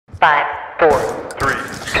5, 4, 3,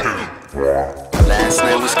 2, 1. Last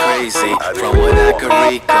night was crazy, from what I could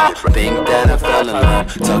recall. Think that I fell in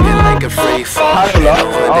love, talking like a free fall.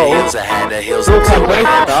 Over the hills, I had the hills up to my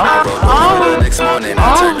head. I rolled over the next morning,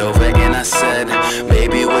 I turned over and I said,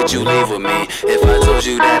 baby, would you leave with me? If I told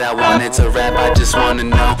you that I wanted to rap, I just wanna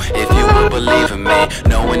know if you would believe in me.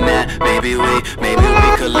 Knowing that maybe we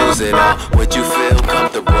could lose it all. Would you feel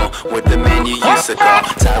comfortable with the man you used to call?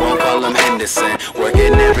 Tyrone, call him Hendersin.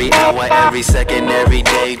 Working every hour, every second, every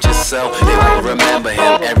day, just so they will remember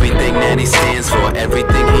him. Everything that he stands for,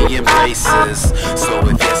 everything he embraces. So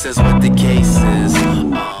if yes is what the case is,